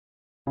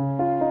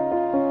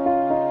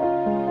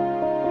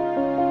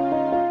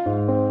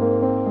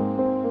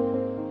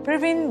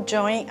Piravin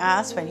joined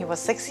us when he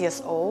was 6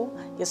 years old.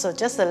 He was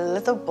just a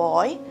little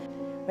boy.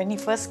 When he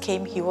first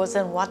came, he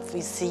wasn't what we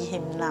see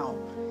him now.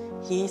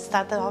 He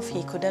started off,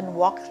 he couldn't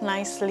walk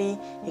nicely,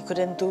 he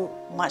couldn't do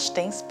much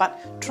things, but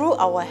through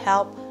our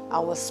help,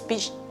 our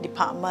speech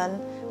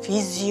department,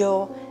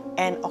 physio,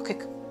 and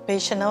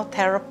occupational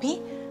therapy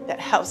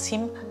that helps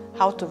him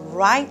how to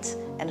write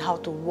and how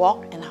to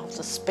walk and how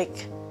to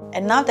speak.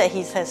 And now that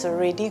he has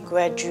already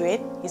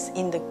graduated, he's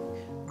in the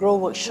Grow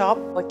workshop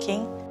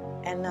working,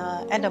 and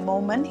at the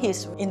moment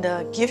he's in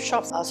the gift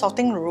shop's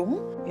sorting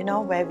room, you know,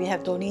 where we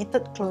have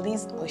donated clothing,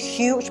 a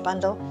huge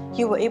bundle.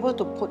 He was able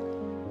to put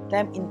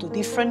them into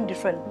different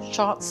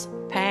shorts,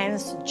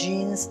 pants,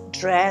 jeans,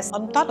 dress.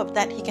 On top of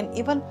that, he can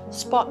even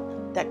spot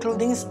that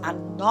clothing are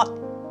not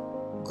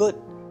good.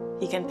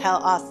 He can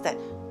tell us that,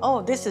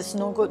 oh, this is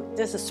no good,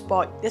 this is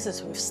spoiled, this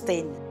is with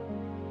stain.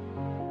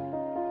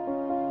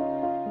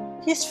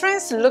 His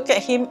friends look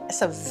at him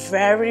as a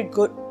very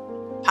good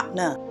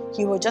partner.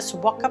 He will just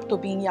walk up to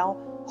Bing Yao,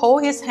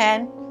 hold his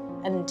hand,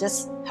 and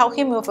just help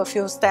him with a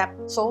few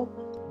steps. So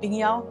Bing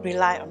Yao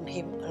rely on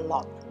him a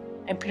lot.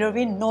 And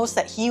Piravin knows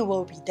that he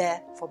will be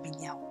there for Bing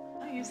Yao.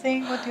 What are you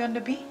saying? What do you want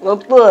to be?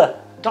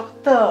 Doctor.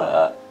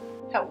 Doctor.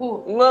 Help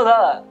who?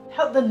 Nurse.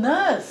 Help the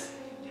nurse.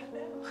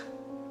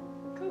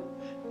 Good.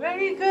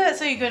 Very good.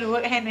 So you're going to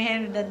work hand in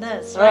hand with the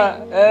nurse, right?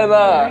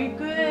 Very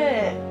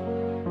good.